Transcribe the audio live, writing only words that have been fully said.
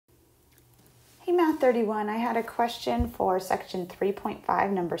Hey Math 31, I had a question for section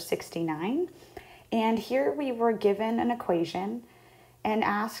 3.5, number 69. And here we were given an equation and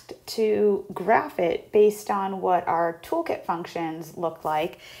asked to graph it based on what our toolkit functions look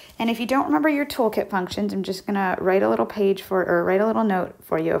like. And if you don't remember your toolkit functions, I'm just gonna write a little write a little note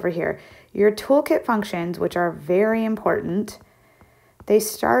for you over here. Your toolkit functions, which are very important, they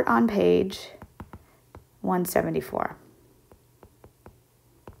start on page 174.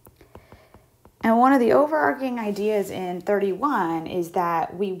 And one of the overarching ideas in 31 is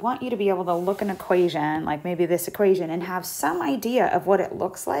that we want you to be able to look an equation, like maybe this equation, and have some idea of what it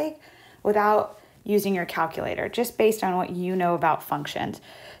looks like without using your calculator, just based on what you know about functions.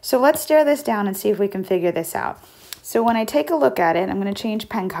 So let's stare this down and see if we can figure this out. So when I take a look at it, I'm going to change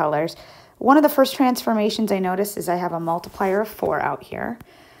pen colors. One of the first transformations I notice is I have a multiplier of 4 out here.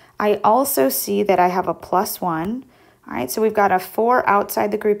 I also see that I have a +1. All right, so we've got a 4 outside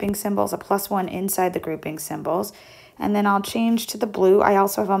the grouping symbols, a +1 inside the grouping symbols. And then I'll change to the blue. I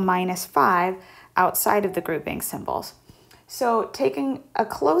also have a -5 outside of the grouping symbols. So taking a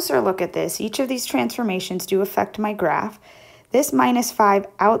closer look at this, each of these transformations do affect my graph. This -5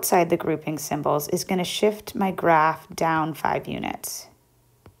 outside the grouping symbols is going to shift my graph down 5 units.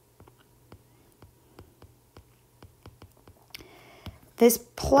 This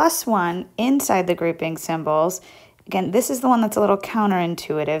 +1 inside the grouping symbols, again, this is the one that's a little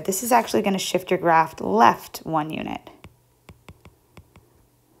counterintuitive. This is actually going to shift your graph left 1 unit.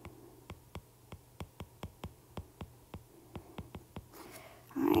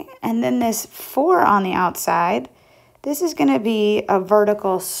 All right, and then this 4 on the outside, this is going to be a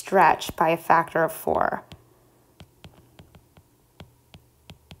vertical stretch by a factor of 4.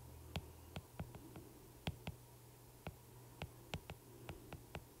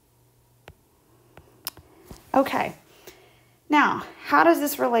 Okay, now how does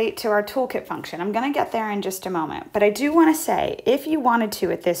this relate to our toolkit function? I'm going to get there in just a moment, but I do want to say, if you wanted to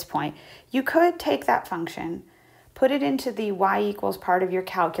at this point, you could take that function, put it into the y equals part of your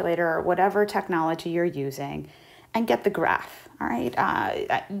calculator or whatever technology you're using, and get the graph. All right,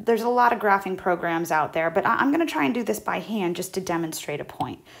 there's a lot of graphing programs out there, but I'm going to try and do this by hand just to demonstrate a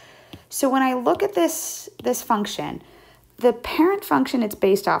point. So when I look at this function, the parent function it's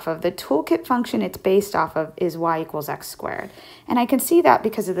based off of, the toolkit function it's based off of, is y equals x squared. And I can see that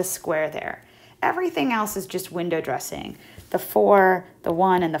because of the square there. Everything else is just window dressing. The 4, the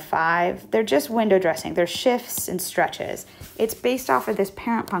 1, and the 5, they're just window dressing. They're shifts and stretches. It's based off of this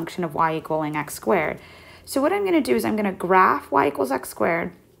parent function of y equaling x squared. So what I'm going to do is I'm going to graph y equals x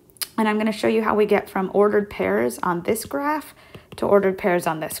squared, and I'm going to show you how we get from ordered pairs on this graph to ordered pairs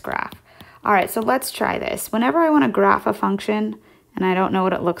on this graph. All right, so let's try this. Whenever I want to graph a function and I don't know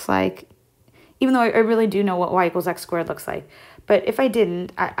what it looks like, even though I really do know what y equals x squared looks like, but if I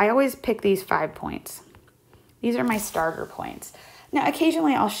didn't, I always pick these 5 points. These are my starter points. Now,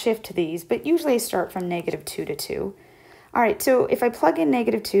 occasionally I'll shift to these, but usually I start from -2 to 2. All right, so if I plug in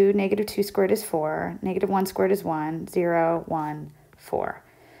 -2, -2 squared is 4, -1 squared is 1, 0, 1, 4.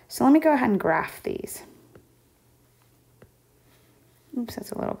 So let me go ahead and graph these. Oops,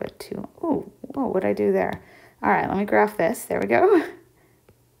 that's a little bit too, ooh, whoa, what'd I do there? All right, let me graph this. There we go.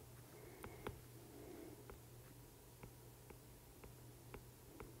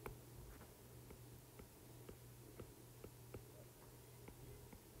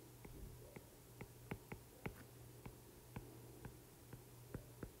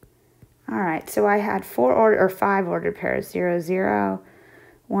 All right, so I had 5 ordered pairs, 0, 0,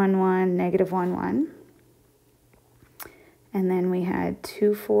 1, 1, -1, 1. And then we had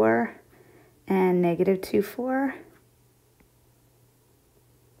 2, 4, and -2, 4.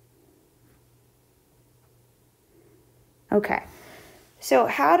 Okay, so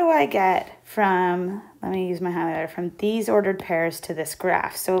how do I get from, let me use my highlighter, from these ordered pairs to this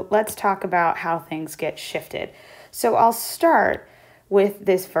graph? So let's talk about how things get shifted. So I'll start with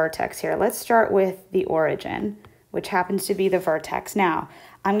this vertex here. Let's start with the origin, which happens to be the vertex. Now,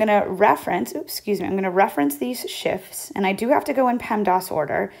 I'm going to reference, I'm going to reference these shifts, and I do have to go in PEMDAS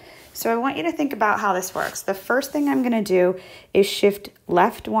order. So I want you to think about how this works. The first thing I'm going to do is shift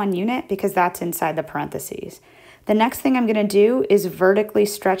left 1 unit because that's inside the parentheses. The next thing I'm going to do is vertically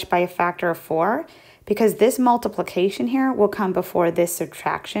stretch by a factor of 4 because this multiplication here will come before this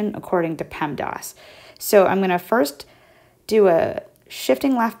subtraction according to PEMDAS. So I'm going to first do a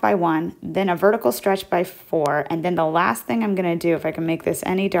shifting left by 1, then a vertical stretch by 4, and then the last thing I'm going to do, if I can make this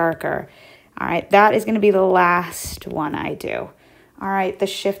any darker, all right, that is going to be the last one I do. All right, the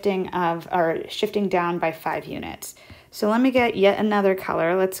shifting down by 5 units. So let me get yet another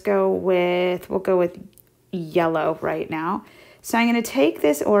color. We'll go with yellow right now. So I'm going to take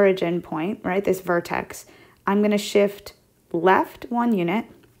this origin point, right, this vertex. I'm going to shift left 1 unit,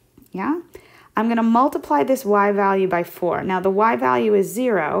 yeah? I'm going to multiply this y value by 4. Now the y value is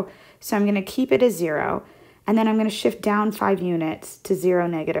 0, so I'm going to keep it as 0, and then I'm going to shift down 5 units to 0,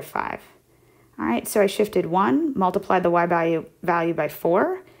 -5. All right, so I shifted 1, multiplied the y value by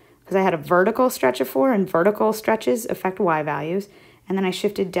 4, because I had a vertical stretch of 4, and vertical stretches affect y values, and then I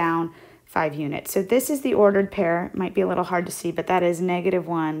shifted down 5 units. So this is the ordered pair. It might be a little hard to see, but that is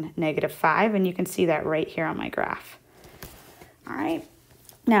 -1, -5, and you can see that right here on my graph. All right,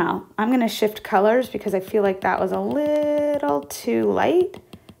 now I'm going to shift colors because I feel like that was a little too light.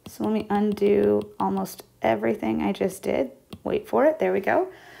 So let me undo almost everything I just did. Wait for it. There we go.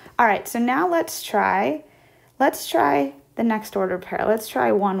 All right, so now let's try the next ordered pair. Let's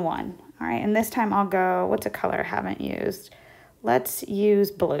try 1, 1. All right, and this time I'll go, what's a color I haven't used? Let's use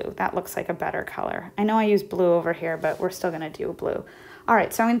blue. That looks like a better color. I know I used blue over here, but we're still going to do blue. All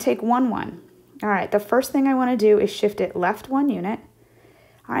right, so I'm going to take 1, 1. All right, the first thing I want to do is shift it left 1 unit.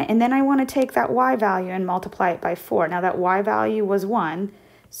 All right, and then I want to take that y value and multiply it by 4. Now that y value was 1,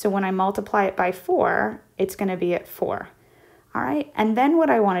 so when I multiply it by 4, it's going to be at 4. All right, and then what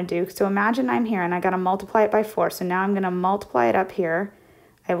I want to do, so imagine I'm here and I got to multiply it by 4. So now I'm going to multiply it up here.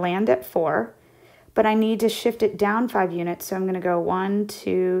 I land at 4. But I need to shift it down 5 units, so I'm going to go 1,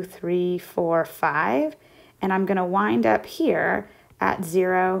 2, 3, 4, 5, and I'm going to wind up here at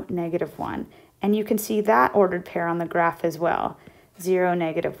 0, -1. And you can see that ordered pair on the graph as well, 0,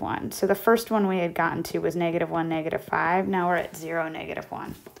 -1. So the first one we had gotten to was -1, -5. Now we're at 0,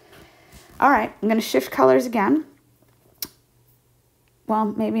 -1. All right, I'm going to shift colors again.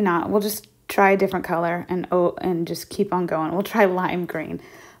 Well, maybe not. We'll just try a different color and just keep on going. We'll try lime green.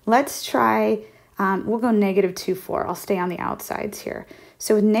 Let's try... we'll go -2, 4. I'll stay on the outsides here.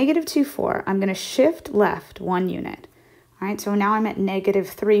 So with -2, 4, I'm going to shift left 1 unit. All right, so now I'm at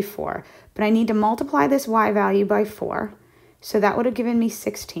 -3, 4. But I need to multiply this y value by 4. So that would have given me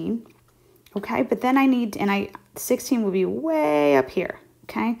 16. Okay, but then I need, 16 will be way up here.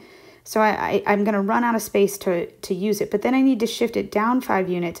 Okay, so I'm going to run out of space to use it. But then I need to shift it down 5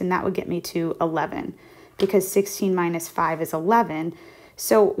 units, and that would get me to 11. Because 16 minus 5 is 11.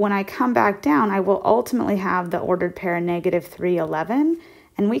 So when I come back down, I will ultimately have the ordered pair -3, 11,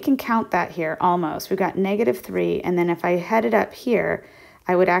 and we can count that here almost. We've got -3, and then if I headed up here,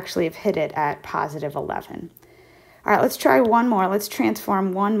 I would actually have hit it at +11. All right, let's try one more. Let's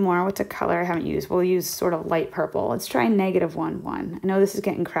transform one more. What's a color I haven't used? We'll use sort of light purple. Let's try -1, 1. I know this is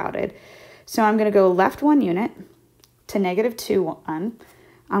getting crowded. So I'm going to go left 1 unit to -2, 1.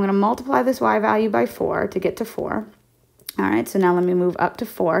 I'm going to multiply this y value by 4 to get to 4. All right, so now let me move up to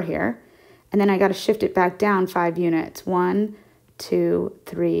 4 here. And then I got to shift it back down 5 units. 1, 2,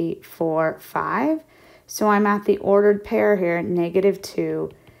 3, 4, 5. So I'm at the ordered pair here, -2,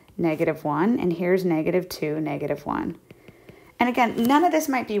 -1. And here's -2, -1. And again, none of this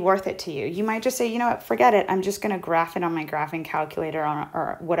might be worth it to you. You might just say, you know what, forget it. I'm just going to graph it on my graphing calculator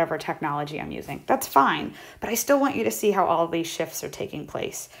or whatever technology I'm using. That's fine. But I still want you to see how all of these shifts are taking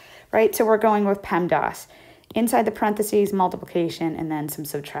place, right? So we're going with PEMDAS. Inside the parentheses, multiplication, and then some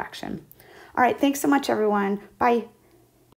subtraction. All right, thanks so much, everyone. Bye.